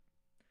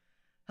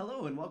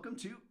Hello and welcome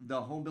to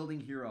The Home Building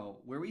Hero,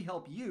 where we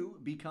help you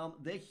become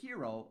the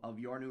hero of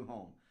your new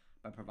home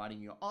by providing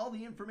you all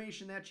the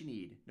information that you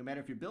need. No matter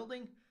if you're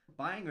building,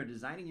 buying, or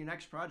designing your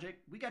next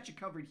project, we got you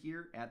covered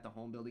here at The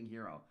Home Building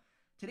Hero.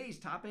 Today's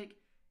topic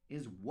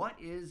is, what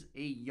is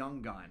a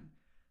young gun?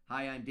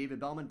 Hi, I'm David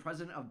Bellman,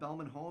 president of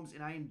Bellman Homes,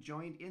 and I am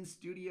joined in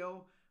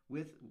studio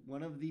with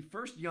one of the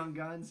first young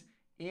guns,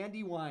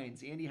 Andy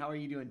Wines. Andy, how are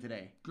you doing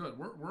today? Good.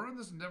 We're in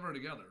this endeavor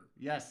together.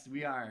 Yes,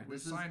 we are. We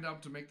signed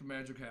up to make the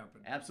magic happen.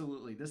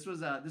 Absolutely. This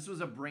was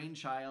a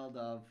brainchild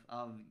of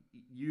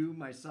you,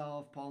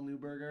 myself, Paul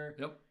Newberger.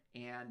 Yep.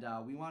 And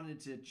we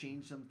wanted to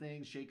change some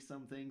things, shake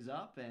some things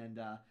up, and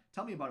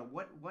tell me about it.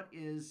 What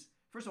is,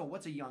 first of all,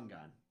 what's a young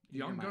gun?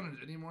 Young gun is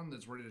anyone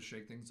that's ready to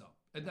shake things up.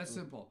 And that's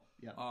simple.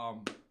 Yeah.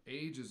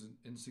 Age is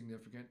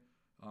insignificant.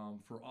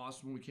 For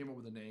us, when we came up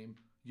with the name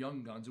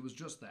Young Guns, it was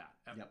just that.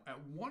 At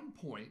one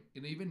point,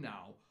 and even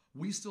now,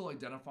 we still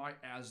identify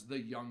as the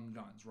young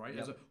guns, right?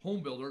 Yep. As a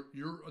home builder,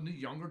 you're in the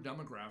younger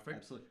demographic.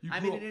 Absolutely.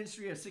 I'm in an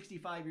industry of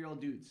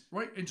 65-year-old dudes.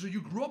 Right? And so you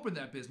grew up in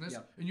that business,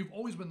 Yep. and you've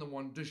always been the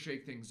one to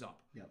shake things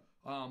up. Yep.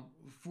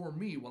 For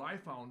me, what I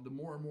found, the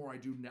more and more I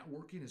do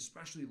networking,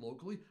 especially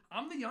locally,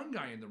 I'm the young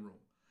guy in the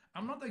room.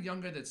 I'm not the young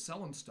guy that's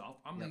selling stuff.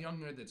 I'm the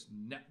young guy that's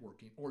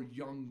networking, or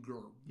younger.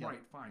 Yep. Right,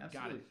 fine,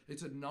 Absolutely. got it.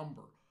 It's a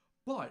number.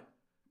 But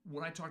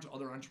when I talk to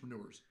other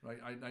entrepreneurs, right,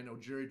 I know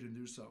Jerry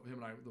Denduso,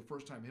 the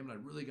first time him and I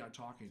really got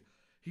talking,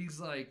 he's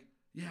like,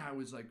 yeah, I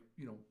was like,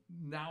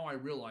 now I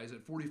realize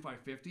at 45,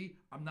 50,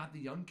 I'm not the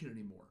young kid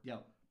anymore.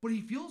 Yep. But he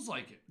feels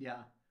like it. Yeah.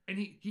 And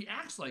he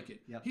acts like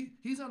it. Yep.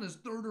 He's on his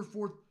third or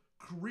fourth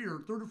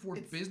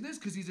business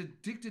because he's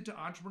addicted to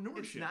entrepreneurship.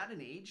 It's not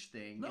an age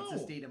thing. No.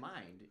 It's a state of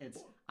mind.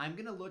 I'm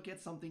going to look at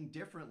something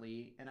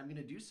differently, and I'm going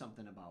to do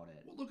something about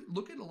it. Well,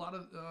 look at a lot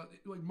of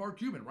like Mark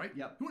Cuban, right?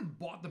 Yep. Who went and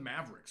bought the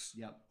Mavericks?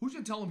 Yep. Who's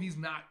gonna tell him he's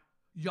not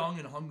young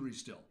and hungry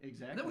still?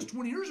 Exactly. And that was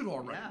 20 years ago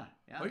already.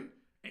 Yeah. Right.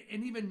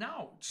 And even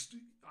now,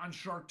 on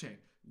Shark Tank,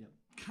 Yep.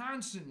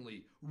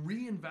 constantly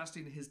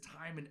reinvesting his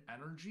time and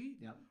energy.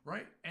 Yep.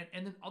 Right.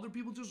 And then other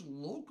people just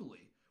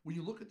locally, when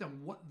you look at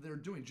them, what they're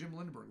doing. Jim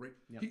Lindenberg, right?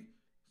 Yep. He's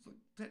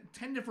like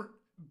 10 different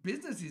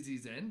businesses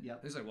he's in. Yep.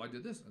 And he's like, well, I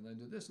did this, and then I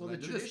did this, Well, and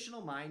the I did this.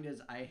 traditional mind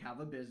is, I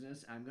have a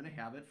business, I'm going to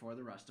have it for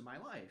the rest of my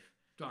life.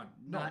 Done.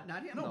 Not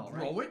him, No, though,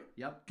 grow right? it.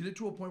 Yep. Get it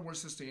to a point where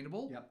it's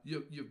sustainable.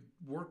 Yep. You've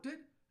worked it,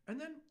 and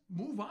then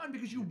move on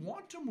because you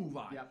want to move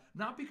on, Yep.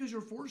 not because you're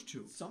forced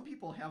to. Some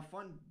people have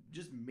fun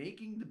just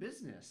making the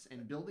business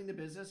and building the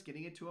business,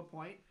 getting it to a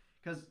point.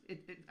 Because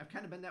I've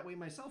kind of been that way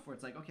myself, where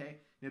it's like, okay,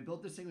 we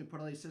built this thing, we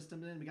put all these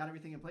systems in, we got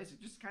everything in place, it's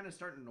just kind of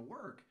starting to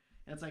work.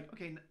 And it's like,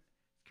 okay,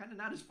 it's kind of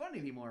not as fun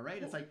anymore,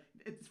 right? It's like,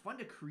 it's fun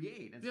to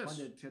create, and it's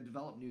fun to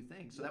develop new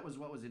things. So that was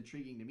what was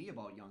intriguing to me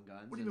about Young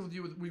Guns. What do you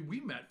mean with you?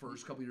 We met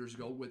first a couple years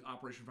ago with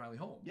Operation Finally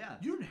Home. Yeah.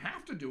 You didn't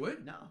have to do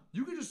it. No.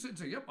 You could just sit and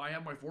say, yep, I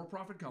have my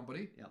for-profit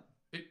company. Yep.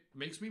 It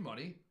makes me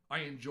money.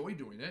 I enjoy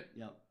doing it.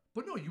 Yep.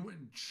 But no, you went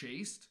and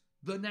chased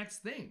the next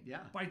thing.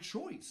 Yeah. By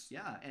choice.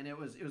 Yeah, and it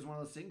was one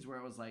of those things where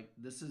it was like,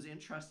 this is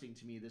interesting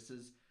to me. This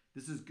is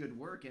good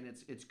work, and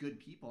it's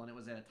good people. And it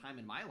was at a time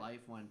in my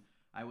life when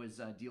I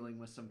was dealing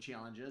with some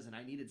challenges, and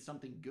I needed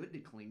something good to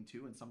cling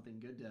to and something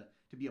good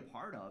to be a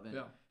part of.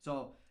 And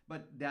so,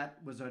 but that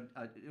was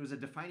it was a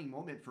defining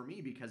moment for me,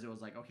 because it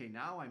was like, okay,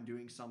 now I'm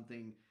doing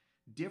something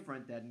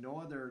different that no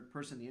other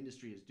person in the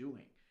industry is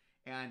doing.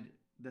 And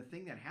the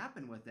thing that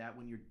happened with that,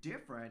 when you're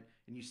different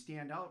and you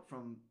stand out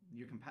from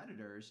your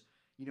competitors,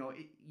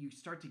 you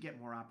start to get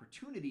more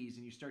opportunities,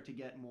 and you start to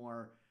get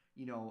more,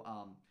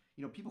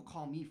 people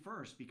call me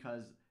first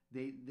because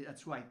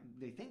that's who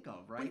they think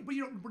of, right? But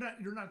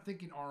you're not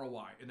thinking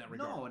ROI in that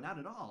regard. No, not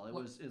at all.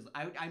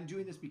 I'm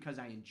doing this because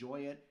I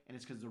enjoy it, and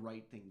it's because it's the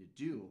right thing to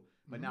do.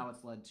 But now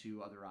it's led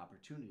to other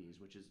opportunities,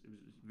 which is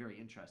very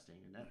interesting.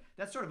 And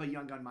that's sort of a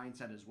young gun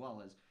mindset as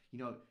well, as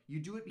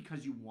you do it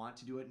because you want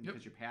to do it and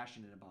because you're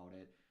passionate about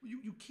it.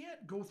 You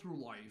can't go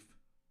through life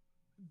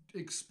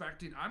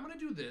expecting, I'm going to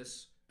do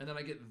this and then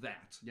I get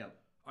that. Yep.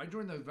 I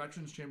joined the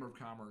Veterans Chamber of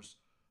Commerce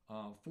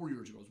 4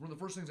 years ago. It was one of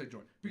the first things I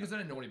joined because I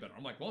didn't know any better.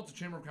 I'm like, well, it's a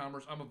Chamber of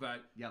Commerce. I'm a vet.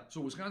 Yep.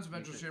 So Wisconsin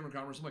Veterans Chamber of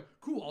Commerce. I'm like,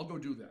 cool, I'll go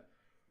do that.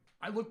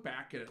 I look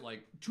back at it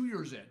like 2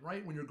 years in,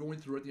 right? When you're going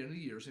through at the end of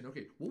the year saying,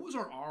 okay, what was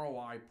our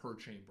ROI per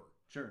chamber?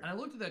 Sure. And I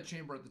looked at that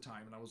chamber at the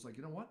time and I was like,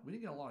 you know what? We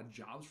didn't get a lot of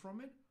jobs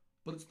from it,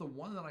 but it's the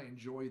one that I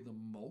enjoy the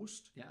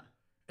most. Yeah.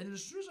 And then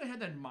as soon as I had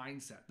that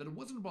mindset that it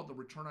wasn't about the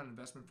return on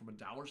investment from a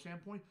dollar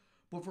standpoint,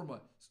 but from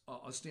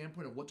a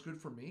standpoint of what's good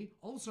for me,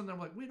 all of a sudden I'm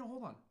like, wait, no,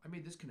 hold on. I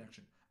made this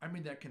connection. I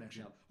made that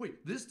connection. Yep.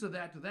 Wait, this to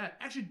that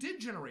actually did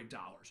generate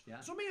dollars. Yeah.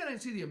 So maybe I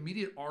didn't see the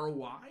immediate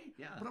ROI,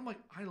 Yeah. but I'm like,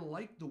 I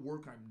like the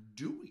work I'm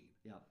doing.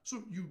 Yeah.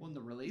 So you Well, and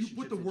the you relationships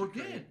put the that you work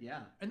create, in.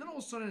 yeah. And then all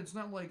of a sudden it's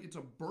not like it's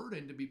a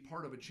burden to be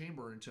part of a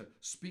chamber and to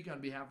speak on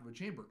behalf of a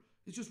chamber.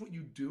 It's just what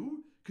you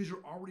do because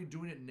you're already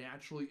doing it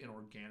naturally and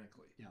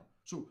organically. Yeah.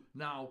 So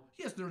now,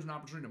 yes, there's an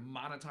opportunity to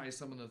monetize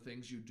some of the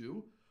things you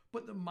do,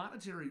 but the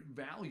monetary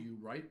value,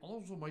 right,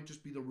 also might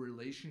just be the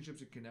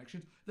relationships and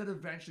connections that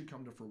eventually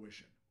come to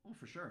fruition. Oh,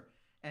 for sure.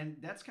 And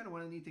that's kind of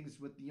one of the neat things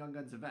with the Young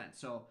Guns event.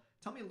 So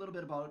tell me a little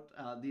bit about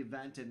the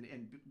event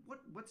and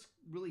what's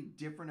really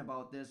different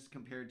about this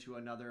compared to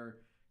another,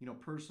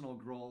 personal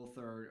growth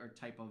or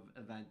type of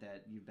event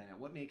that you've been at.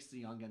 What makes the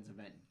Young Guns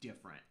event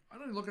different? I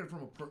don't even look at it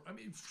from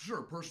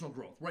sure, personal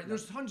growth, right? Yep.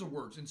 There's tons of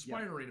words: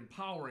 inspiring,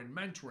 empowering,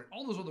 mentoring,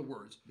 all those other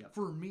words. Yep.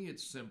 For me,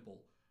 it's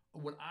simple.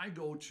 When I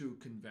go to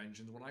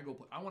conventions,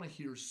 I want to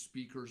hear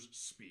speakers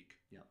speak.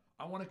 Yep.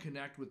 I want to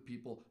connect with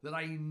people that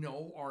I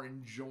know are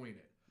enjoying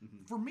it.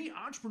 Mm-hmm. For me,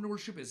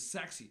 entrepreneurship is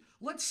sexy.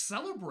 Let's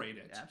celebrate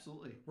it.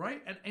 Absolutely.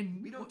 Right?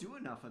 And we don't do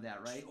enough of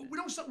that, right? We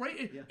don't,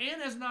 right? Yeah.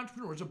 And as an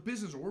entrepreneur, as a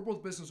business owner, we're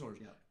both business owners.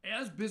 Yeah.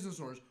 As business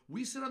owners,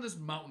 we sit on this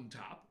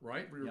mountaintop,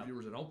 right? For your Yep.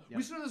 viewers at home, Yep.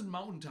 we sit on this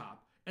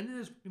mountaintop, and it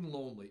is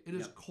lonely. It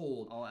is Yep.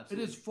 cold. Oh, It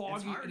absolutely. is foggy.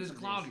 It's hard It is some days.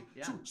 cloudy.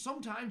 Yeah. So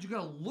sometimes you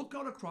got to look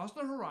out across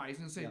the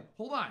horizon and say, Yep.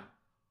 hold on.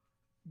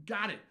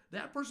 Got it.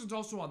 That person's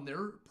also on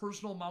their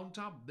personal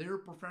mountaintop, their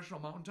professional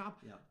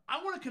mountaintop. Yep.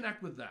 I want to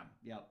connect with them.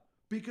 Yep.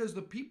 Because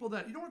the people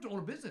that, you don't have to own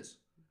a business.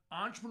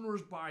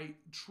 Entrepreneurs by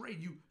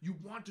trade, you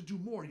want to do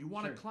more. You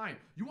want Sure. to climb.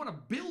 You want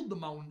to build the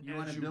mountain You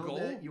want as to you build go.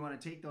 it. You want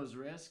to take those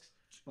risks,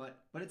 but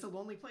it's a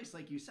lonely place,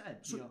 like you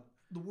said. So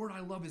the word I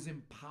love is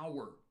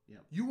empower.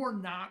 Yep. You are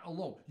not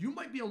alone. You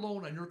might be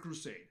alone on your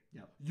crusade.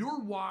 Yep. Your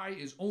why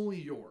is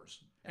only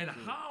yours.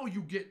 Absolutely. And how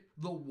you get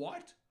the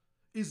what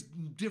is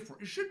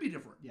different. It should be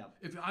different. Yep.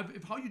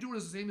 If how you do it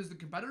is the same as the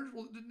competitors,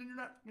 well, then you're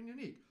not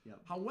unique.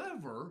 Yep.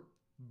 However,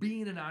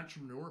 being an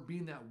entrepreneur,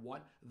 being that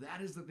what,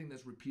 that is the thing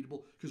that's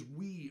repeatable because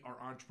we are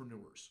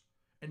entrepreneurs.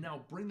 And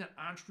now bring that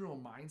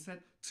entrepreneurial mindset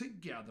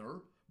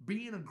together,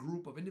 be in a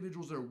group of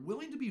individuals that are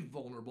willing to be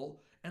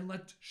vulnerable and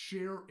let's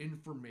share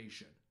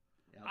information.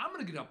 Yep. I'm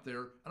going to get up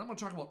there and I'm going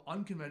to talk about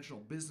unconventional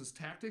business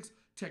tactics,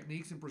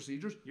 techniques, and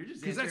procedures. You're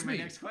just 'cause answering that's my me.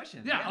 next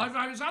question. Yeah,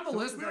 I was on the So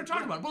list. is We were that-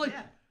 talking yeah, about it. But like,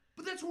 yeah.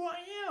 but that's who I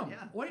am.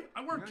 Yeah. Right?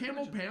 I wear You're camo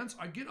unconventional. pants.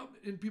 I get up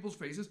in people's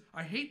faces.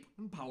 I hate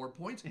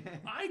PowerPoints.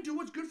 I do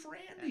what's good for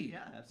Andy.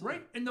 Yeah, absolutely.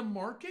 Right? And the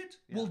market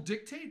Yeah. will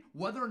dictate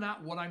whether or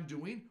not what I'm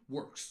doing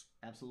works.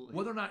 Absolutely.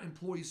 Whether or not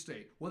employees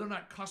stay, whether or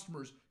not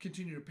customers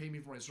continue to pay me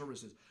for my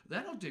services.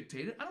 That'll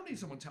dictate it. I don't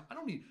need I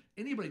don't need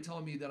anybody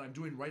telling me that I'm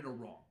doing right or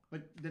wrong.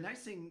 But the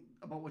nice thing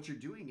about what you're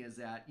doing is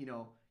that,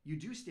 you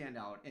do stand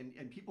out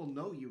and people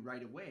know you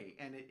right away,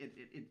 and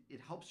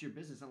it helps your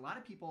business. And a lot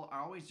of people are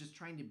always just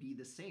trying to be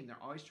the same.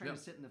 They're always trying Yeah.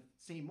 to sit in the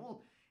same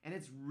mold. And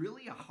it's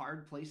really a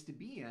hard place to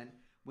be in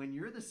when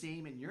you're the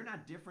same and you're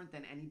not different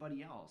than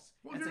anybody else.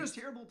 Well, if That's you're a just-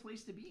 terrible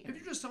place to be in. If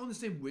you're just selling the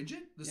same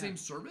widget, the Yeah. same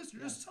service,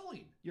 you're Yeah. just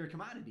selling. You're a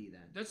commodity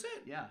then. That's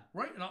it. Yeah.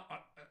 Right? And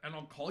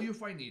I'll call you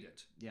if I need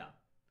it. Yeah.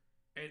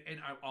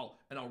 And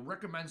I'll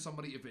recommend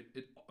somebody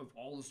if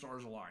all the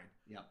stars align.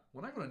 Yeah.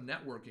 When I go to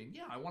networking,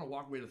 I want to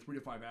walk away to 3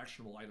 to 5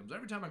 actionable items.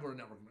 Every time I go to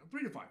networking,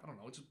 3 to 5, I don't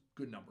know, it's a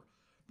good number.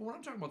 But when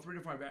I'm talking about 3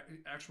 to 5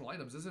 actionable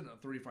items, isn't a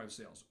 35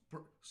 sales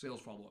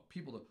follow-up,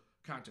 people to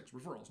contacts,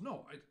 referrals.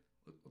 No,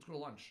 let's go to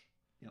lunch.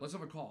 Yep. Let's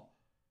have a call.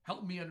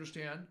 Help me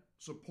understand,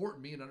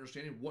 support me in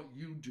understanding what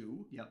you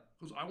do. Yep.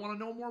 Because I want to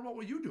know more about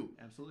what you do.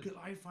 Absolutely. Because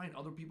I find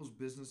other people's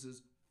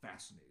businesses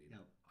fascinating.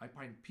 Yep. I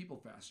find people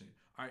fascinating.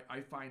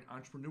 I find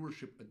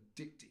entrepreneurship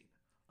addicting.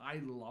 I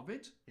love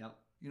it. Yep.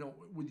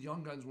 With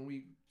Young Guns, when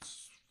we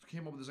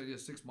came up with this idea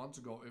 6 months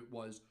ago, it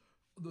was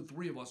the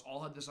three of us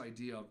all had this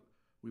idea of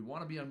we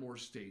want to be on more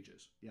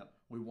stages. Yep.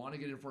 We want to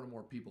get in front of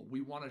more people.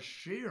 We want to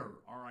share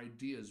our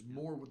ideas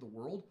more with the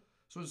world.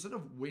 So instead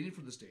of waiting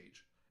for the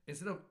stage,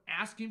 instead of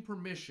asking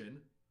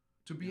permission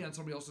to be on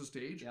somebody else's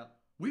stage, Yep.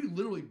 we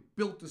literally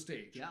built the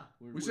stage. Yeah.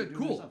 We we're said,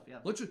 doing cool, stuff.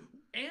 Yep. let's just,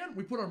 and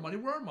we put our money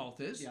where our mouth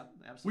is. Yep.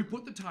 We Absolutely.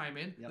 put the time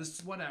in, Yep. the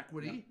sweat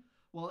equity. Yep.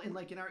 Well, and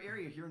like in our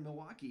area here in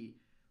Milwaukee,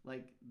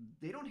 like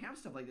they don't have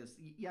stuff like this.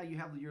 Yeah, you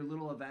have your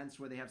little events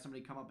where they have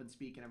somebody come up and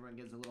speak and everyone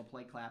gets a little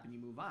play clap and you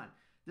move on.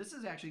 This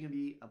is actually going to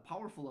be a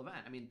powerful event.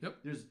 I mean,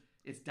 Yep.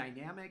 it's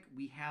dynamic.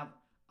 We have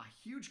a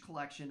huge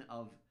collection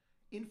of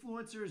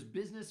influencers,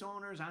 business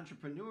owners,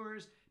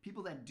 entrepreneurs,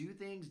 people that do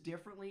things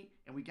differently,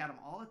 and we got them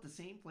all at the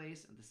same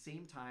place at the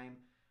same time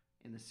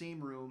in the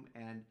same room.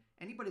 And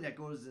anybody that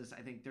goes to this,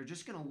 I think they're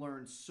just going to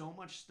learn so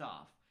much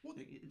stuff. Well,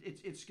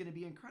 It's going to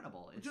be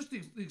incredible. It's just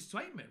the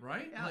excitement,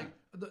 right? Yeah. Like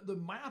the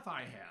math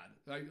I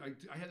had,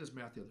 I had this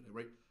math the other day,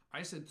 right?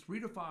 I said 3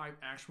 to 5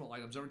 actionable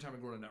items every time I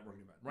go to a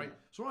networking event, right? Yeah.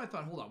 So I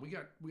thought, hold on, we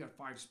got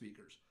 5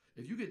 speakers.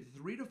 If you get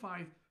 3 to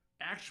 5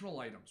 actionable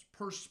items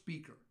per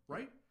speaker,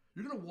 right?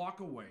 You're gonna walk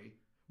away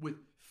with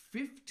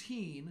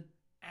 15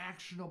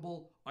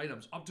 actionable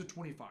items, up to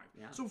 25.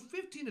 Yeah. So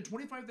 15 to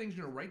 25 things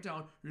you're gonna write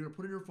down, you're gonna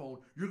put in your phone,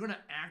 you're gonna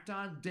act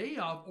on day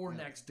of or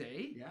next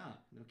day. Yeah,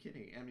 no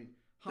kidding. I mean,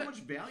 how That's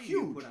much value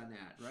huge. you put on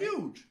that, right?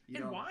 Huge. You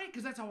And know- why?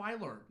 Because that's how I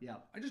learned. Yeah.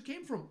 I just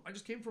came from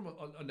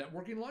a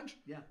networking lunch.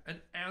 Yeah.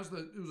 And as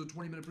it was a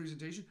 20-minute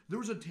presentation, there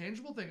was a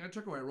tangible thing I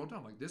took away. I wrote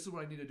down, like, this is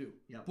what I need to do.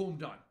 Yep. Boom,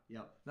 done.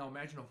 Yep. Now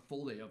imagine a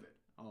full day of it.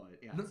 Oh,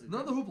 yeah.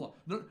 None of the hoopla.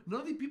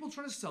 None of the people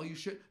trying to sell you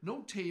shit.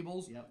 No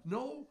tables. Yep.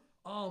 No,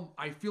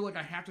 I feel like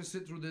I have to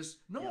sit through this.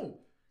 No. Yep.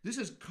 This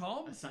is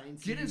come.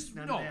 Assigned Get in. seats,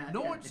 none No, of that.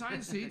 no Yeah.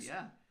 assigned seats.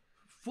 Yeah.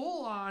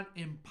 Full on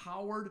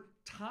empowered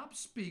top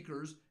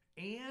speakers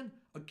and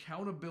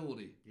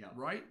accountability, Yep.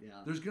 right?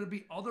 Yeah. There's going to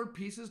be other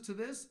pieces to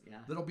this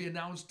Yeah. that'll be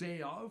announced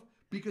day of,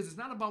 because it's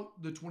not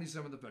about the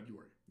 27th of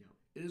February. Yep.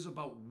 It is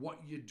about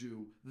what you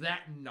do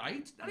that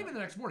night, not Yep. even the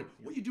next morning,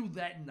 what you do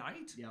that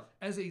night Yep.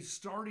 as a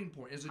starting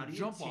point, as How a do you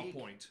jump off take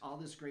point. all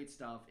this great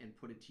stuff and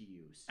put it to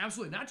use?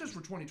 Absolutely, not just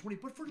for 2020,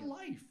 but for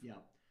life. Yeah.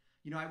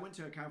 I went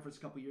to a conference a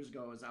couple years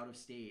ago. I was out of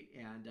state,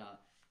 and a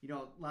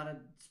lot of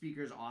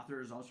speakers,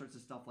 authors, all sorts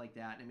of stuff like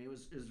that. I mean, it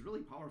was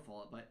really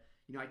powerful. But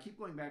I keep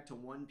going back to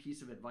one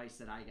piece of advice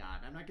that I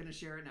got. I'm not going to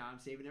share it now. I'm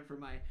saving it for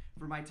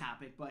my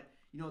topic. But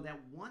that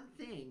one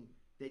thing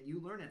that you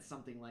learn at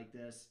something like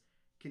this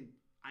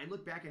I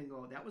look back and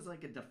go, that was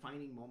like a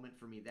defining moment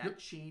for me. That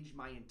changed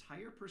my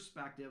entire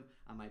perspective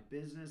on my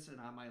business and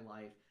on my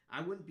life.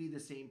 I wouldn't be the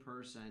same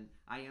person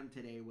I am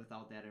today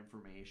without that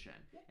information.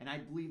 And I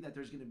believe that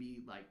there's going to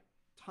be like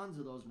tons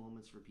of those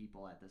moments for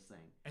people at this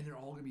thing. And they're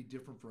all going to be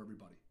different for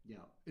everybody. Yeah.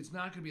 It's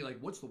not going to be like,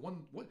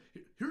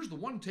 here's the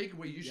one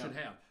takeaway you should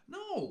have.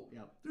 No.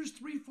 There's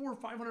 300, 400,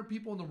 500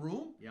 people in the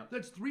room.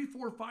 That's 300,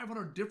 400,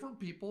 500 different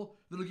people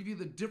that'll give you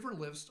the different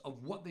list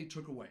of what they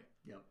took away.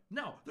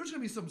 Now, there's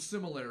going to be some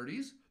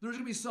similarities. There's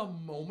going to be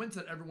some moments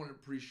that everyone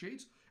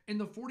appreciates. In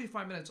the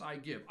 45 minutes I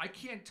give, I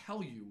can't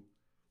tell you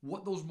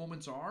what those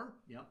moments are,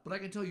 but I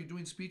can tell you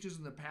doing speeches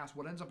in the past,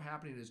 what ends up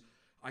happening is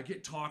I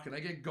get talking, I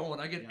get going,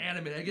 I get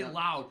animated, I get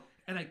loud,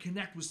 and I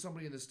connect with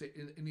somebody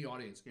in the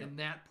audience. And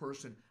that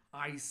person,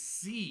 I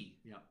see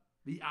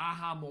the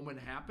aha moment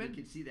happen.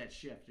 You can see that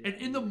shift. And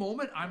in the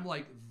moment, I'm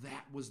like,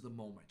 that was the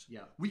moment.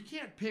 We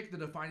can't pick the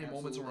defining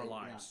moments of our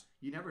lives.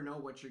 You never know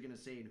what you're going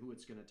to say and who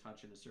it's going to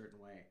touch in a certain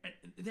way.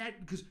 And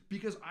that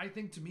because I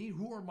think, to me,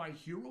 who are my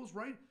heroes,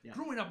 right?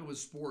 Growing up, it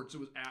was sports. It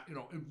was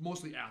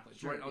mostly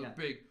athletes, right? I was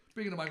big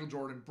into Michael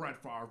Jordan, Brett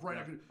Favre, right?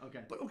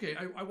 But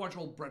I watch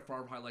old Brett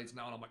Favre highlights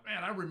now, and I'm like,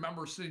 man, I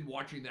remember sitting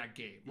watching that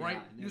game, right?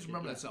 You just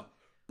remember that stuff.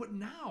 But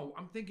now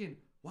I'm thinking,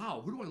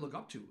 wow, who do I look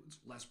up to? It's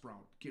Les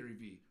Brown, Gary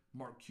Vee,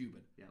 Mark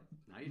Cuban.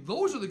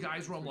 Those are the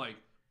guys where I'm like,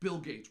 Bill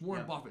Gates,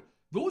 Warren Buffett.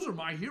 Those are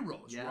my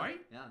heroes,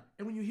 right?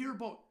 And when you hear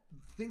about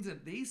things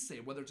that they say,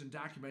 whether it's in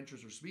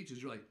documentaries or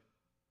speeches, you're like,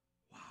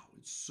 wow,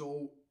 it's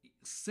so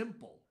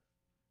simple.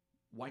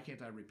 Why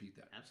can't I repeat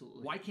that?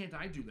 Absolutely. Why can't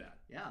I do that?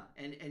 Yeah.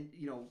 And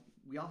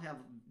we all have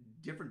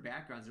different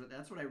backgrounds.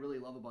 That's what I really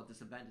love about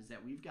this event is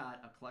that we've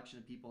got a collection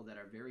of people that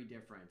are very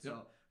different.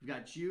 So we've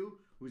got you,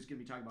 who's going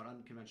to be talking about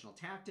unconventional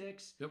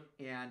tactics.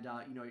 And,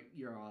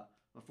 you're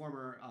a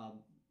former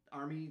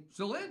Army.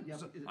 Still in?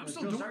 I'm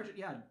still doing. Sergeant?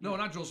 Yeah. No,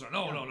 not drill sergeant.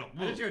 No.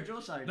 I thought you were a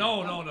drill sergeant.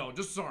 No.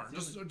 Just sergeant.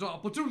 Just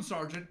platoon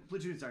sergeant.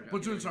 Platoon sergeant.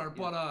 Platoon sergeant.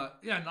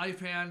 But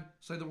knife hand.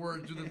 Say the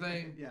word. Do the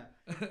thing.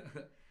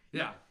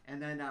 Yeah.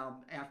 And then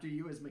after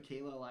you is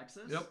Michaela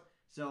Alexis.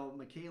 So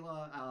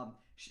Michaela,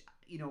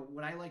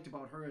 what I liked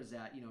about her is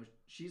that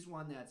she's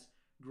one that's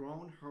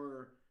grown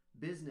her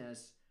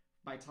business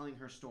by telling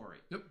her story.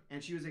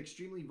 And she was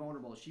extremely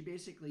vulnerable. She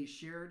basically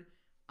shared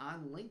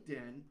on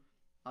LinkedIn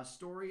a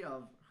story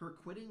of her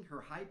quitting her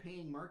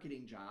high-paying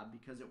marketing job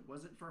because it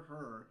wasn't for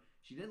her.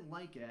 She didn't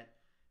like it,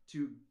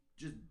 to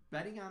just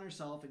betting on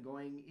herself and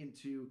going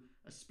into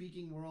a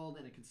speaking world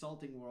and a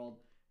consulting world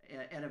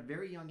at a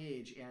very young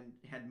age, and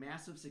had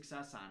massive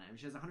success on it. I mean,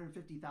 she has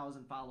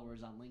 150,000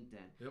 followers on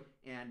LinkedIn.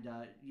 And,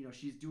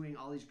 she's doing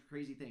all these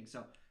crazy things.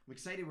 So I'm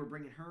excited we're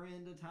bringing her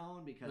into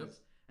town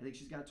because I think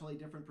she's got a totally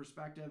different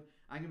perspective.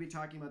 I'm going to be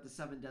talking about the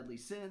 7 deadly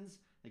sins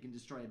that can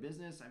destroy a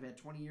business. I've had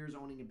 20 years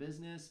owning a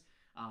business.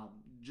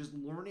 Just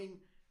learning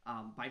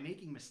by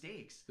making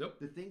mistakes.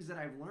 The things that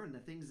I've learned, the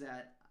things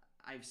that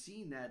I've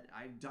seen that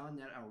I've done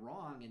that are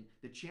wrong, and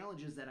the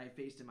challenges that I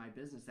faced in my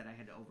business that I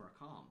had to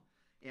overcome.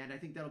 And I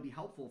think that'll be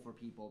helpful for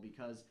people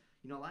because,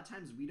 a lot of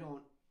times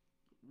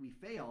we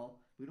fail.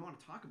 We don't want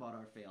to talk about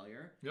our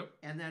failure.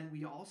 And then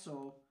we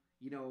also,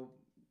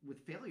 with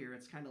failure,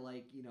 it's kind of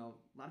like,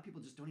 a lot of people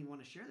just don't even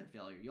want to share their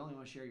failure. You only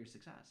want to share your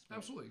success.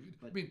 Absolutely.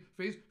 I mean,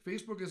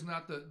 Facebook is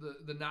not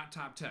the not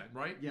top 10,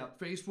 right?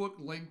 Facebook,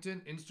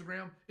 LinkedIn,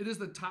 Instagram, it is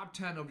the top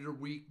 10 of your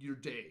week, your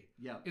day.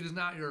 It is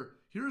not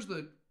here's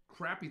the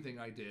crappy thing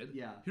I did.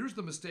 Here's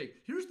the mistake.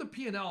 Here's the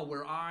P&L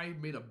where I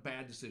made a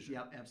bad decision.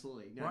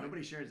 Absolutely. No,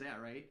 nobody shares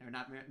that, right? Or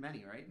not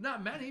many, right?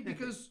 Not many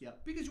because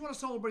because you want to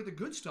celebrate the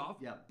good stuff.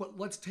 But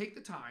let's take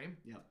the time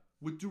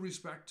with due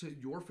respect to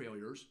your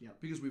failures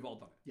because we've all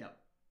done it.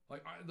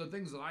 Like the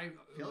things that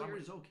failure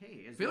is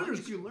okay. As long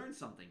as you learn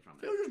something from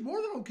it. Failure is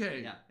more than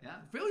okay.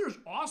 Failure is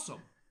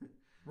awesome,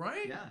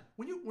 right?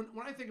 When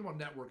I think about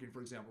networking,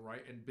 for example,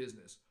 right, in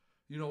business,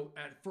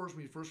 at first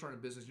when you first start in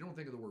business, you don't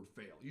think of the word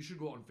fail. You should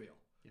go out and fail.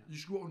 You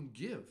should go out and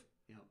give.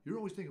 You're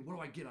always thinking, what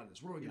do I get out of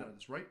this? What do I get out of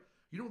this? Right?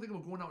 You don't think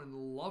about going out and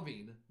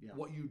loving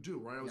what you do.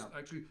 Right?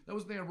 That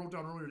was the thing I wrote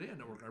down earlier today at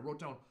networking. I wrote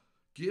down,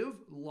 give,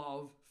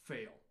 love,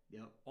 fail.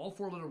 All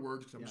 4-letter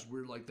words because I'm just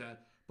weird like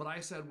that. But I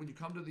said, when you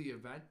come to the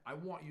event, I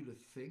want you to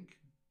think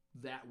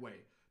that way.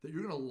 that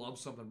you're gonna love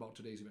something about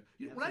today's event.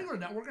 Yeah, When I go to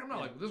networking, I'm not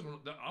yeah. like this one.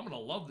 I'm gonna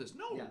love this.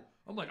 No, Yeah.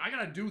 I'm like I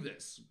gotta do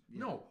this.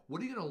 Yeah. No,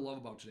 what are you gonna love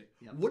about today?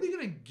 Yeah. What are you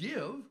gonna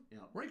give? Yeah.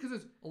 Right? Because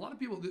it's a lot of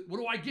people. What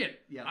do I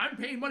get? Yeah. I'm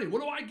paying money.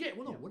 What do I get?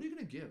 Well, no. Yeah. What are you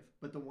gonna give?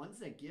 But the ones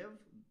that give,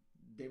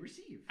 they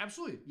receive.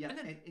 Absolutely. Yeah, And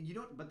then, and you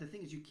don't. But the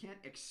thing is, you can't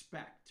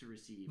expect to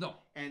receive. no.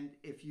 And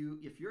if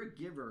you're a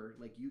giver,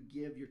 like you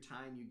give your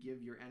time, you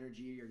give your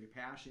energy or your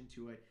passion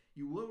to it,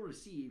 you will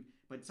receive.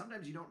 But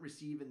sometimes you don't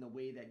receive in the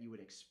way that you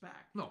would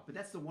expect. No. But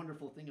that's the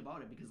wonderful thing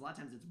about it, because a lot of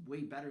times it's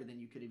way better than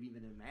you could have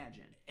even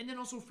imagined. And then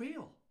also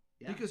fail.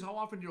 Yeah. Because how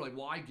often you're like,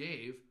 well, I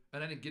gave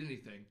and I didn't get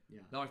anything. Yeah.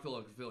 Now I feel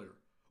like a failure.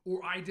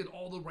 Or I did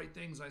all the right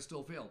things and I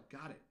still failed.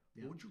 Got it.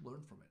 Yeah. What would you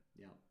learn from it?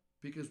 Yeah.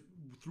 Because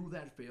through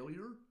that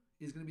failure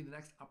is going to be the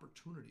next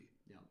opportunity.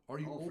 Yeah. Are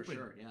you Oh, open? for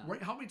sure, yeah.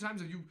 Right? How many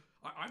times have you?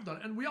 I've done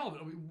it, and we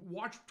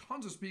watch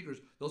tons of speakers.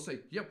 They'll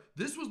say, "Yep,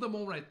 this was the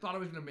moment I thought I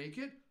was going to make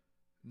it."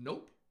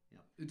 Nope. Yeah.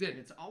 It did. And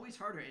it's always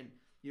harder. And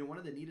one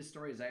of the neatest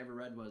stories I ever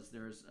read was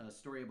there's a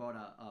story about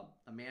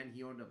a man.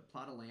 He owned a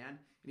plot of land and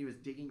he was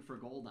digging for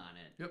gold on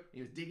it. Yep.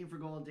 He was digging for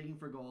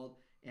gold,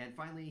 and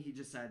finally he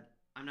just said,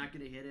 "I'm not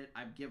going to hit it.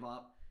 I give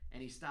up."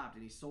 And he stopped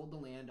and he sold the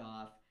land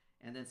off.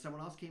 And then someone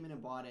else came in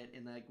and bought it.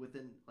 And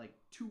within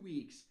 2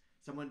 weeks,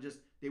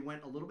 they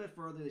went a little bit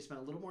further. They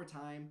spent a little more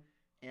time,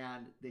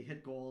 and they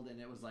hit gold. And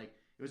it was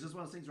just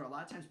one of those things where a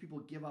lot of times people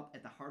give up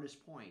at the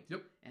hardest point.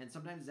 Yep. And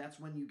sometimes that's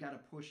when you got to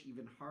push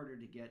even harder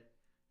to get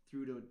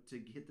through to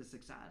hit the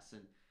success.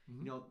 And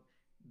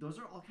those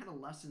are all kind of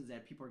lessons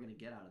that people are going to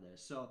get out of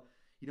this. So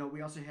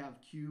we also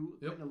have Q,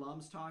 Yep. Quentin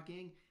alums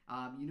talking.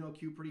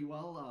 Q pretty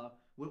well.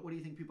 What do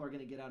you think people are going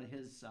to get out of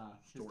his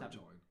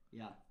Storytelling.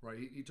 Yeah. Right.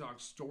 He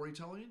talks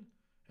storytelling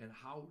and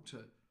how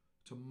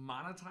to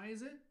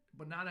monetize it,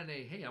 but not in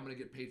a hey, I'm going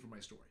to get paid for my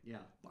story. Yeah.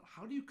 But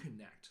how do you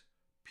connect?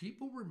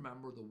 People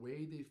remember the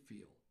way they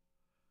feel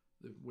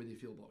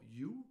about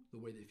you, the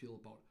way they feel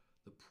about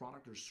the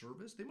product or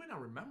service. They might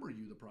not remember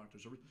you, the product or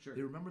service. Sure.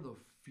 They remember the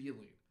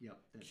feeling. Yep.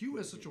 Q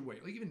has such a way.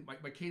 Like even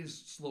my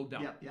cadence slowed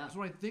down. Yeah, yeah. So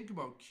when I think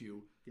about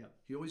Q, Yeah.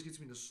 he always gets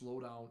me to slow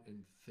down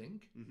and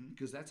think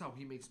because that's how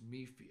he makes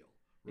me feel.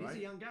 Right? He's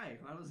a young guy.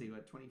 How old is he?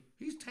 What, 20?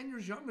 He's 10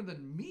 years younger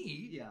than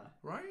me. Yeah.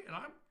 Right? And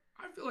I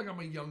feel like I'm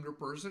a younger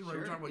person. Right? Sure,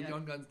 We're talking about yeah.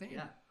 Young Guns name.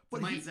 Yeah.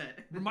 But It's a mindset.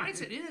 The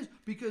mindset it is,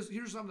 because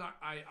here's something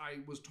I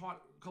was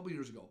taught a couple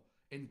years ago,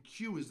 and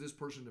Q is this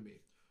person to me.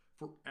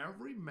 For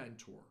every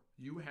mentor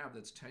you have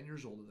that's 10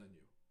 years older than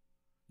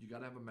you got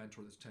to have a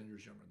mentor that's 10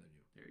 years younger than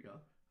you. There you go.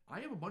 I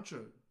have a bunch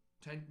of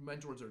 10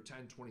 mentors that are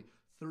 10, 20,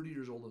 30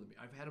 years older than me.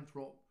 I've had them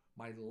throughout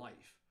my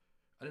life.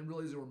 I didn't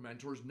realize they were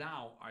mentors.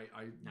 Now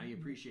Now you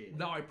appreciate it.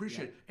 Now I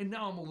appreciate it. And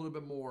now I'm a little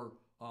bit more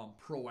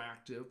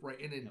proactive, right,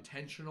 and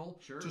intentional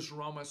Sure. to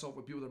surround myself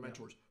with people that are Yep.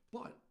 mentors.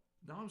 But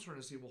now I'm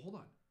starting to say, well, hold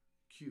on.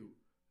 Q,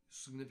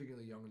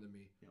 significantly younger than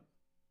me, Yep.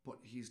 but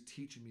he's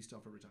teaching me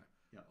stuff every time.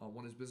 Yep.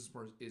 One of his business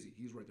partners, Izzy,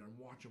 he's right there. I'm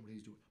watching what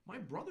he's doing. My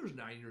brother's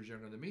 9 years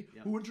younger than me,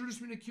 Yep. who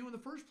introduced me to Q in the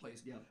first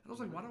place. Yep. And I was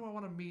like, why do I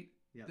want to meet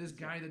Yep. this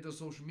guy that does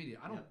social media?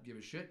 I don't Yep. give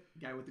a shit.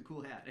 Guy with the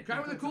cool hat. Guy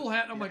with a cool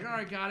hat. I'm like, Yeah. all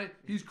right, got it.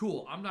 He's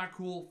cool. I'm not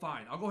cool.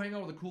 Fine. I'll go hang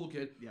out with a cool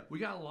kid. Yep. We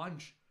got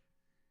lunch,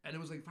 and it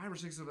was like 5 or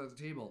 6 of us at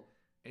the table,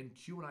 and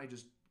Q and I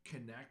just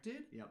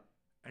connected, Yep.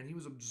 and he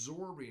was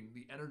absorbing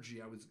the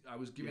energy I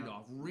was giving Yep.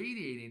 off,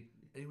 radiating,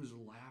 and he was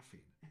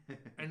laughing,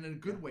 and in a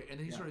good way. And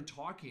then he Yeah. started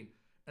talking,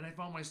 and I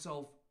found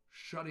myself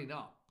shutting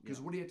up because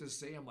Yeah. what he had to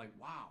say, I'm like,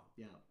 wow,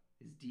 Yeah.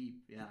 It's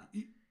deep. Yeah.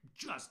 he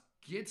just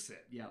gets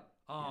it. Yep.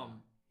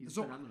 He's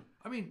So phenomenal.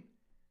 I mean,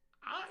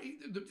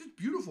 it's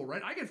beautiful,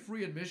 right? I get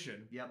free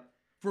admission Yep.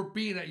 for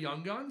being at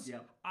Young Guns.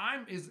 Yep.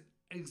 I'm as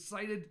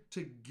excited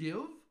to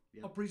give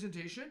Yep. a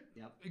presentation,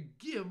 Yep.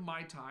 give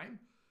my time,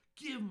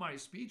 give my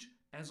speech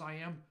as I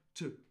am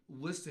to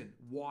listen,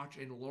 watch,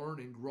 and learn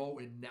and grow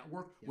and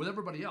network Yep. with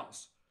everybody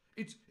else.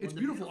 It's the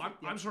beautiful.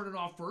 beautiful- I'm starting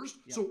off first,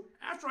 Yep. so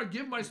after I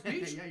give my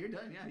speech, Yeah, you're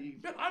done. Yeah.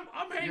 man,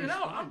 I'm hanging You're a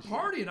out, I'm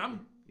sponge, partying,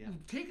 I'm Yeah.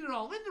 taking it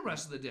all in the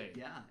rest of the day.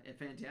 Yeah.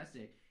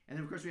 Fantastic. And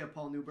then of course we have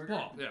Paul Newberger.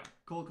 Well, yeah.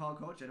 Cold call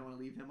coach. I don't want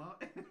to leave him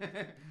out.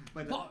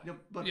 but Paul-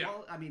 yeah.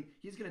 Paul, I mean,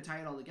 he's going to tie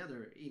it all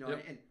together.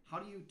 Yep. And how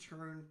do you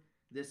turn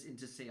this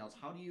into sales?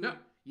 How do you,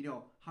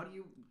 Yeah. how do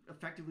you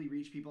effectively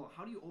reach people?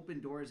 How do you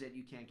open doors that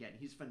you can't get?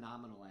 He's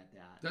phenomenal at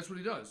that. That's what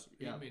he does.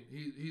 Yeah. I mean,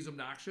 he's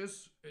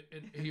obnoxious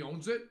and he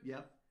owns it.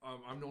 Yep.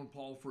 I've known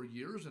Paul for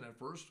years, and at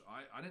first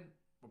I didn't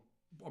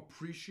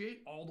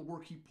appreciate all the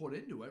work he put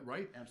into it,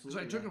 right? Absolutely,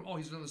 So I took yeah. him,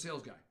 he's another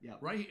sales guy, Yeah.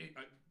 right?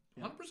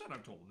 100% Yeah.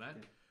 I've told him that.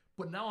 Yeah.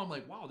 But now I'm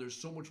like, wow, there's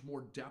so much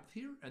more depth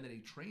here. And then he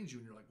trains you,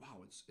 and you're like,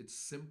 wow, it's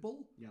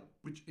simple, Yep.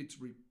 which it's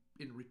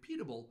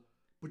repeatable,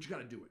 but you got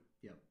to do it.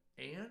 Yep.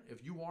 And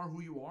if you are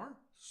who you are,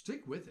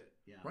 stick with it,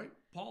 Yeah. right?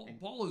 Paul And-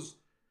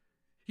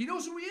 he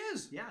knows who he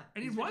is, Yeah.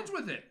 and he He's runs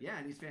fantastic. with it. Yeah,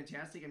 and he's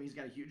fantastic. I mean, he's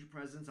got a huge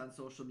presence on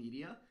social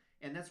media.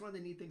 And that's one of the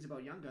neat things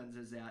about Young Guns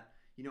is that,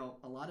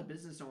 a lot of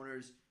business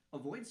owners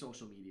avoid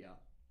social media.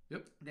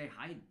 Yep. They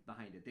hide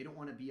behind it. They don't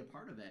want to be a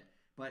part of it.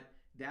 But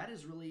that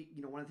is really,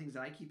 one of the things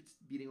that I keep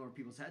beating over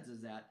people's heads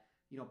is that,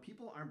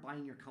 people aren't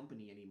buying your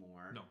company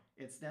anymore. No.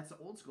 That's the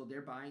old school.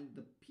 They're buying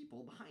the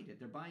people behind it.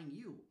 They're buying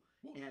you.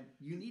 Well, And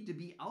you need to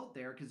be out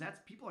there because that's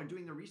people are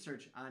doing their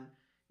research on,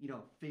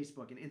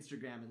 Facebook and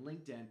Instagram and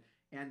LinkedIn,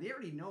 and they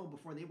already know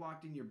before they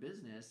walked in your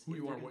business who if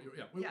you they're are, gonna- what you're,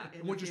 yeah, yeah, and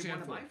and what if you they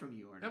stand want to for. buy from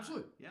you or not.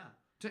 Absolutely. Yeah.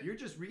 Ten- You're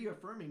just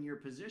reaffirming your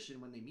position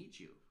when they meet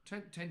you.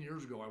 10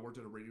 years ago, I worked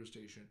at a radio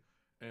station,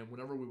 and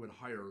whenever we would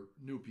hire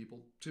new people,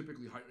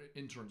 typically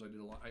interns,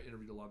 I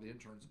interviewed a lot of the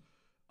interns.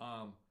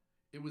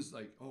 It was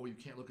like, oh, you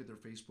can't look at their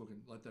Facebook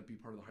and let that be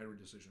part of the hiring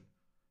decision.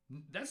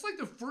 That's like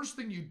the first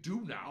thing you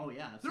do now. Oh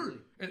yeah, absolutely.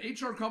 And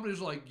HR companies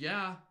are like,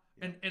 yeah.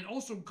 And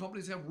also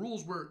companies have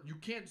rules where you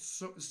can't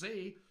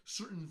say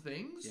certain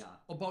things Yeah.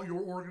 about your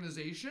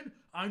organization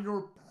on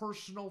your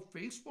personal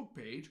Facebook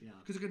page Yeah.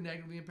 because it can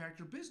negatively impact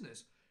your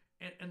business.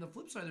 And the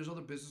flip side, there's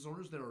other business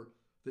owners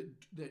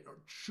that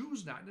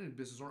choose not,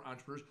 business owner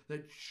entrepreneurs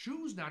that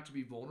choose not to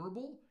be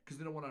vulnerable because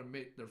they don't want to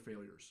admit their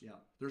failures, Yeah.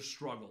 their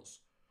struggles.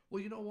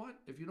 Well, you know what?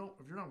 If you're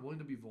not willing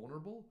to be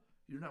vulnerable,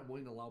 you're not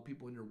willing to allow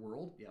people in your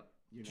world. Yep.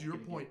 To your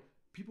point,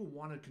 people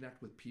want to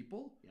connect with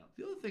people. Yep.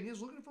 The other thing is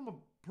looking at it from a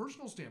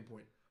personal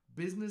standpoint.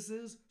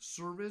 Businesses,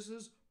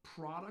 services,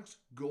 products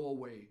go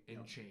away and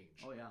Yep.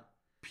 change. Oh yeah.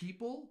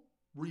 People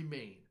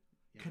remain.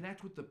 Yeah.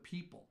 Connect with the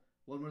people.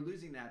 Well, and we're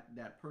losing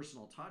that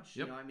personal touch.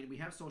 Yep. I mean, we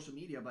have social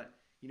media, but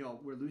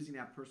we're losing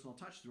that personal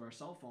touch through our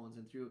cell phones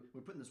and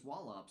we're putting this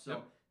wall up.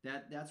 So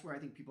that's where I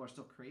think people are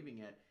still craving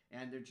it,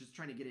 and they're just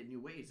trying to get it new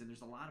ways. And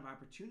there's a lot of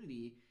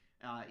opportunity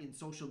in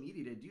social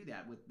media to do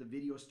that with the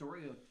video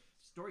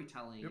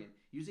storytelling and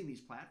using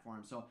these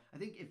platforms. So I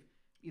think if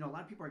a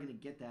lot of people are going to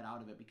get that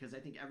out of it, because I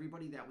think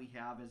everybody that we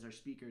have as our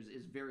speakers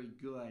is very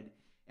good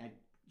at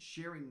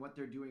sharing what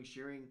they're doing,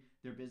 sharing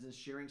their business,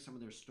 sharing some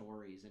of their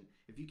stories. And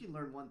if you can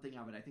learn one thing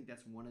of it, I think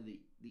that's one of the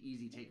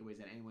easy takeaways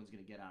that anyone's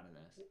going to get out of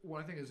this.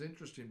 What I think is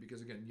interesting,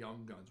 because again,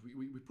 young guns,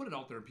 we put it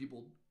out there, and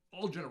people,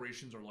 all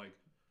generations are like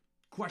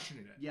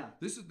questioning it. Yeah.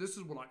 This is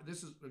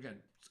again,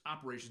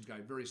 operations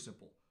guy, very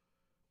simple.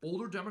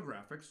 Older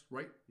demographics,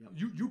 right? Yep.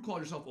 You call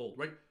yourself old,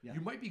 right? Yep.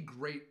 You might be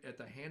great at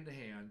the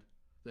hand-to-hand,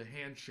 the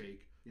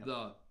handshake, Yep.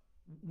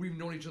 we've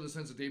known each other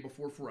since the day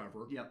before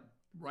forever, Yep.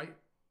 right?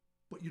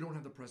 But you don't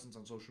have the presence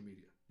on social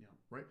media. Yeah.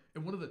 Right?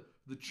 And one of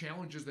the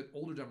challenges that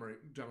older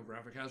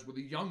demographic has with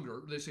the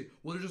younger, they say,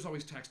 well, they're just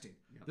always texting.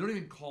 Yep. They don't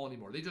even call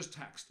anymore. They just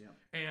text.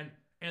 Yep.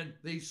 And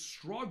they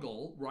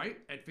struggle, right,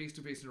 at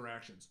face-to-face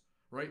interactions,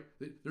 right?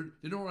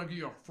 They don't want to give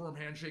you a firm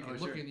handshake and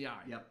look sure. you in the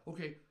eye. Yep.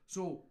 Okay,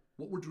 so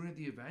what we're doing at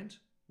the event,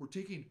 we're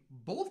taking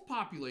both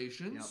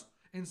populations Yep.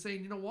 and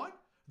saying, you know what?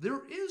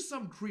 There is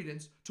some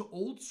credence to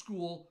old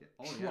school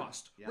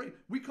trust, Yeah. right?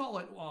 We call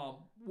it,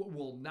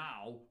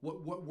 now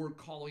what we're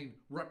calling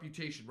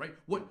reputation, right?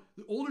 What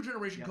the older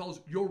generation calls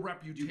your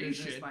Do business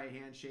reputation, by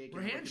handshake. or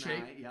and look in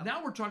handshake. the eye. Yep.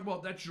 Now we're talking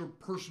about that's your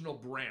personal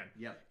brand.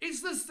 Yep.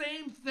 It's the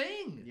same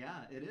thing.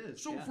 Yeah, it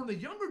is. So yeah. for the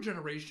younger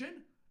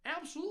generation,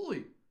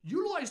 absolutely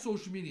utilize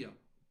social media.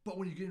 But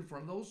when you get in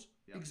front of those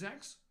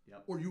execs,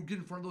 Yep. or you get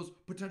in front of those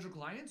potential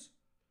clients,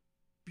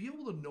 be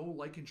able to know,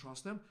 like, and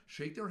trust them.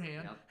 Shake their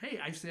hand. Yep. Hey,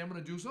 I say I'm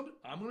going to do something.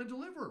 I'm going to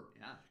deliver.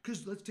 Yeah.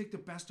 Because let's take the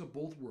best of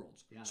both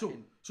worlds. Yeah, So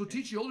and-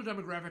 teach the older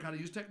demographic how to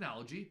use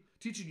technology.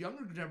 Teach the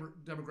younger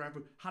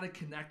demographic how to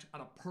connect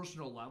on a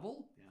personal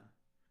level. Yeah.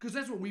 Because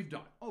that's what we've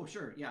done. Oh,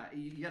 sure. Yeah,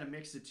 you got to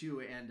mix the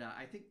two. And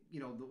I think, the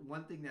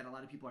one thing that a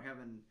lot of people are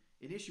having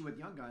an issue with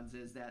young guns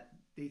is that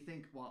they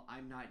think, well,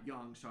 I'm not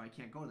young, so I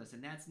can't go to this.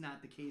 And that's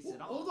not the case at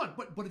all. Hold on.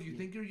 But if you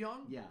think you're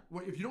young,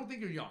 well, if you don't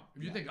think you're young,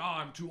 if you think, oh,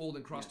 I'm too old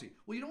and crusty,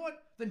 well, you know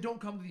what? Then don't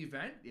come to the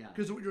event. Yeah.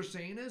 Because what you're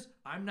saying is,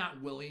 I'm not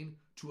willing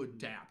to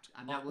adapt.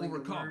 I'm not willing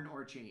overcome. to learn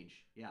or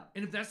change. Yeah.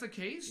 And if that's the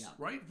case, Yeah.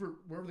 right, for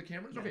wherever the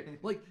camera is, okay,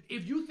 like,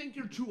 if you think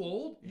you're too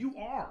old, you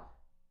are.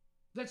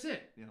 That's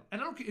it. Yeah. And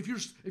I don't care if you're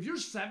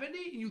 70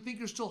 and you think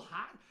you're still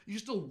hot, you're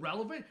still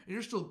relevant, and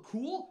you're still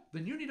cool,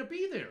 then you need to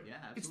be there. Yeah,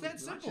 It's absolutely. that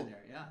We want simple. you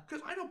there, yeah.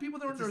 Because I know people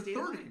that are in It's a their state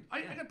of 30s.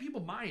 mind. I got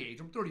people my age.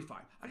 I'm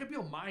 35. I got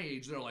people my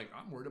age that are like,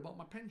 I'm worried about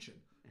my pension.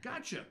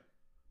 Gotcha.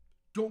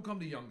 Don't come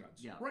to Young Guns.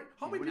 Yeah. Right?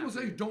 How Yeah, many we're people not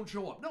say for you. don't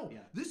show up? No. Yeah.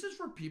 This is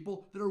for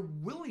people that are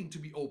willing to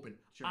be open,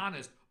 Sure.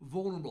 honest,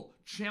 vulnerable,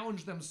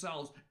 challenge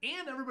themselves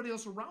and everybody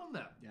else around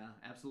them. Yeah,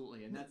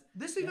 absolutely. And This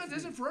that's event the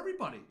isn't thing. for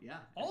everybody. Yeah.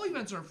 All absolutely.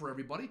 events aren't for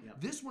everybody.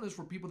 Yep. This one is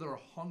for people that are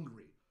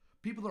hungry,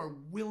 people that are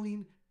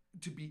willing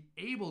to be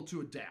able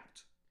to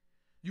adapt.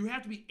 You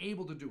have to be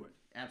able to do it.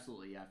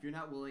 Absolutely, yeah. If you're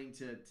not willing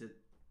to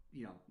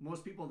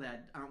most people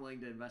that aren't willing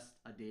to invest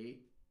a day,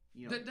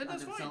 Then on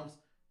that's fine. themselves,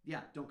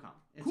 yeah, don't come.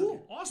 It's Cool.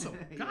 okay. Awesome.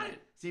 Got it.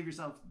 Save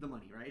yourself the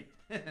money, right?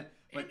 But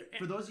And-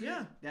 for those of you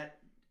yeah. that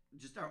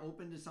just are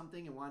open to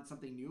something and want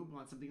something new,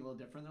 want something a little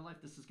different in their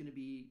life, this is gonna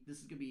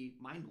be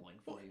mind blowing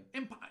for you.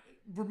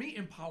 For me,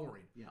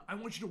 empowering. Yeah. I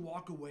want you to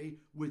walk away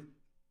with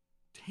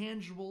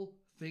tangible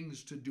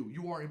things to do.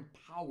 You are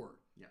empowered.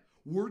 Yeah.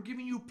 We're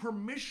giving you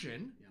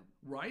permission, Yeah.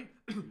 right?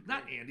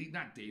 Not Andy,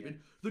 not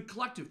David. The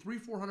collective,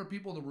 300-400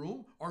 people in the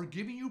room are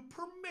giving you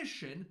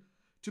permission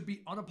to be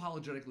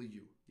unapologetically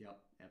you. Yep.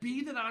 Be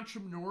Absolutely. that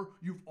entrepreneur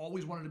you've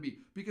always wanted to be.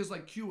 Because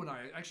like Q and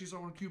I actually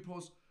saw one Q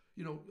post,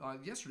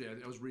 yesterday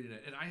I was reading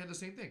it, and I had the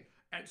same thing.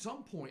 At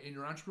some point in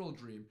your entrepreneurial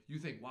dream, you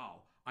think,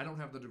 wow, I don't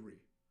have the degree.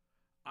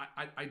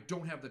 I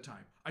don't have the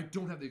time. I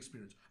don't have the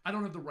experience. I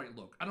don't have the right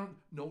look. I don't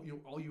know.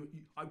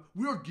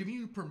 We are giving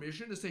you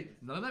permission to say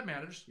none of that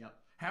matters. Yep.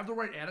 Have the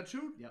right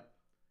attitude. Yep.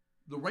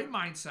 The right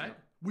mindset.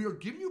 Yep. We are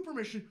giving you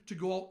permission to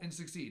go out and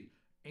succeed,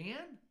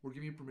 and we're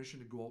giving you permission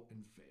to go out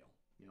and fail.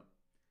 Yep.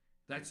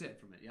 That's it.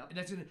 From it. Yep.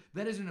 And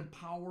that is an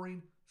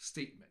empowering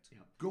statement.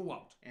 Yep. Go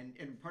out. And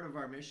part of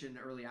our mission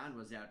early on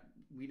was that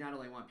we not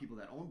only want people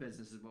that own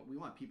businesses, but we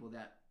want people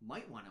that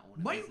might want to own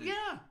a business.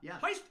 Yeah. Yeah.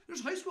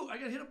 There's high school. I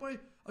got hit up by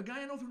a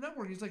guy I know through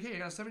networking. He's like, hey, I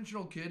got a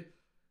 17-year-old kid.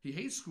 He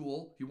hates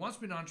school. He wants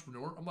to be an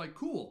entrepreneur. I'm like,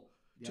 cool.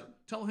 Yep.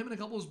 Tell him and a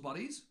couple of his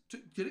buddies to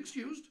get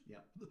excused.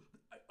 Yep.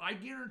 I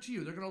guarantee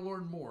you they're going to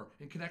learn more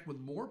and connect with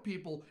more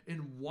people in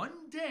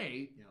one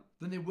day Yep.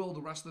 than they will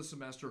the rest of the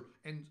semester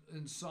in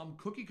some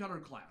cookie cutter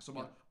class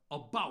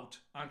about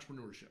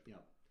entrepreneurship.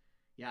 Yep.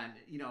 Yeah, and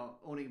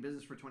owning a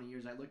business for 20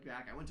 years, I look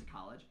back, I went to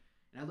college,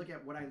 and I look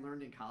at what I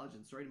learned in college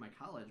and sorry to my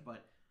college,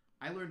 but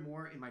I learned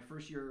more in my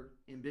first year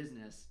in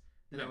business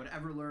than I would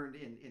ever learn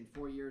in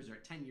 4 years or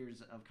 10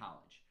 years of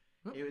college.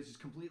 Yep. It was just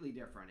completely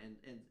different. And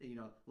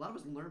a lot of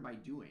us learn by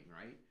doing,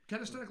 right?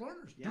 Kinesthetic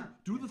learners. Yeah.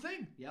 Do the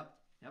thing. Yep.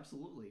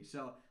 Absolutely.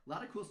 So a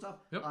lot of cool stuff.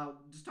 Yep.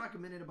 Just talk a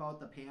minute about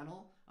the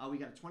panel. We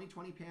got a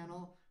 2020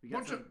 panel. We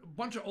got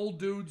bunch of old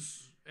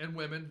dudes and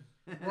women,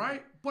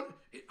 right? But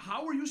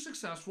how are you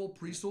successful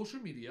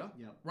pre-social media?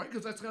 Yep. Right?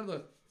 Because that's kind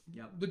of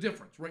the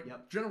difference, right?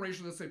 Yep.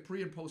 Generation, let's say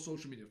pre and post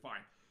social media.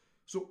 Fine.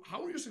 So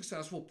how are you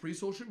successful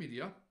pre-social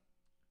media?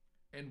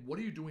 And what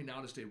are you doing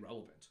now to stay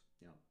relevant?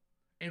 Yep.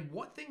 And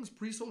what things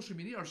pre-social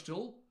media are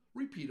still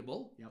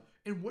repeatable? Yep.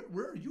 And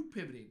where are you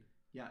pivoting?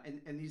 Yeah,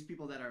 and these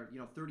people that are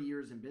 30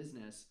 years in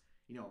business,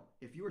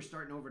 if you were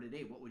starting over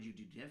today, what would you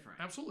do different?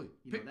 Absolutely.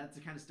 That's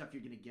the kind of stuff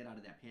you're going to get out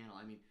of that panel.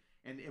 I mean,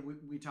 and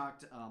we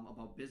talked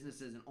about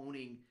businesses and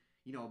owning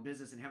a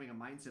business and having a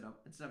mindset of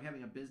instead of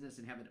having a business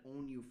and have it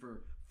own you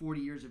for 40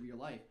 years of your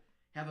life,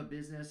 have a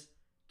business,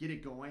 get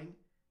it going,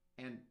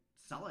 and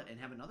sell it and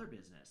have another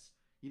business.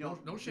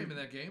 No shame in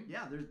that game.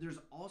 Yeah, there's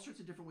all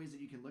sorts of different ways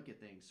that you can look at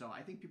things. So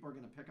I think people are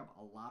going to pick up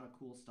a lot of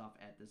cool stuff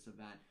at this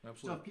event.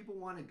 Absolutely. So if people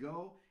want to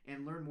go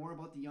and learn more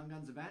about the Young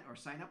Guns event or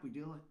sign up, we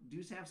do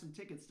have some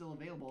tickets still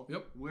available.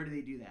 Yep. Where do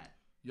they do that?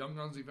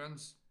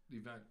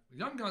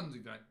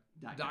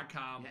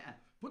 YoungGunsEvent.com. Yeah.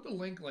 Put the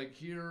link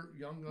here,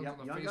 Young Guns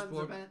on the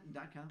Facebook.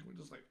 YoungGunsEvent.com. Can we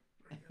just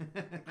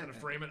kind of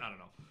frame it? I don't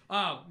know.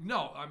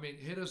 No, I mean,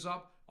 hit us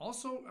up.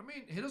 Also,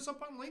 hit us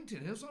up on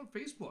LinkedIn. Hit us on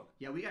Facebook.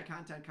 Yeah, we got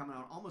content coming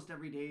out almost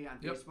every day on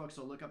Yep. Facebook.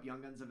 So look up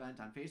Young Guns Event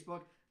on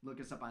Facebook.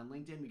 Look us up on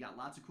LinkedIn. We got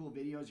lots of cool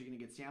videos. You're going to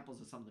get samples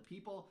of some of the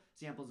people,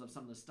 samples of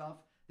some of the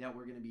stuff that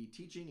we're going to be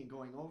teaching and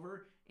going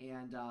over.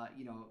 And,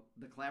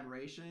 the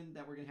collaboration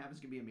that we're going to have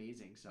is going to be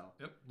amazing. So,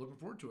 Yep, looking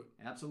forward to it.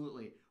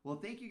 Absolutely. Well,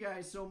 thank you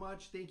guys so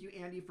much. Thank you,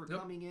 Andy, for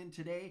coming in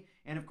today.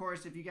 And, of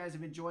course, if you guys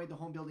have enjoyed the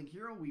Home Building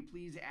Hero, we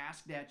please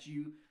ask that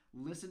you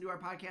listen to our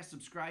podcast,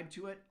 subscribe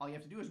to it. All you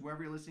have to do is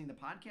wherever you're listening to the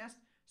podcast,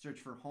 search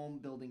for Home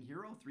Building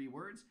Hero, 3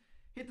 words.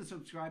 Hit the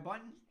subscribe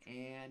button,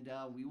 and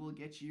we will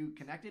get you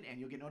connected, and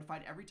you'll get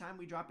notified every time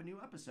we drop a new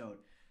episode.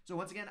 So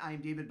once again, I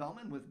am David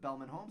Bellman with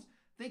Bellman Homes.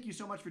 Thank you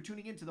so much for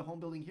tuning in to the Home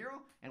Building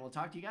Hero, and we'll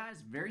talk to you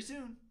guys very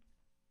soon.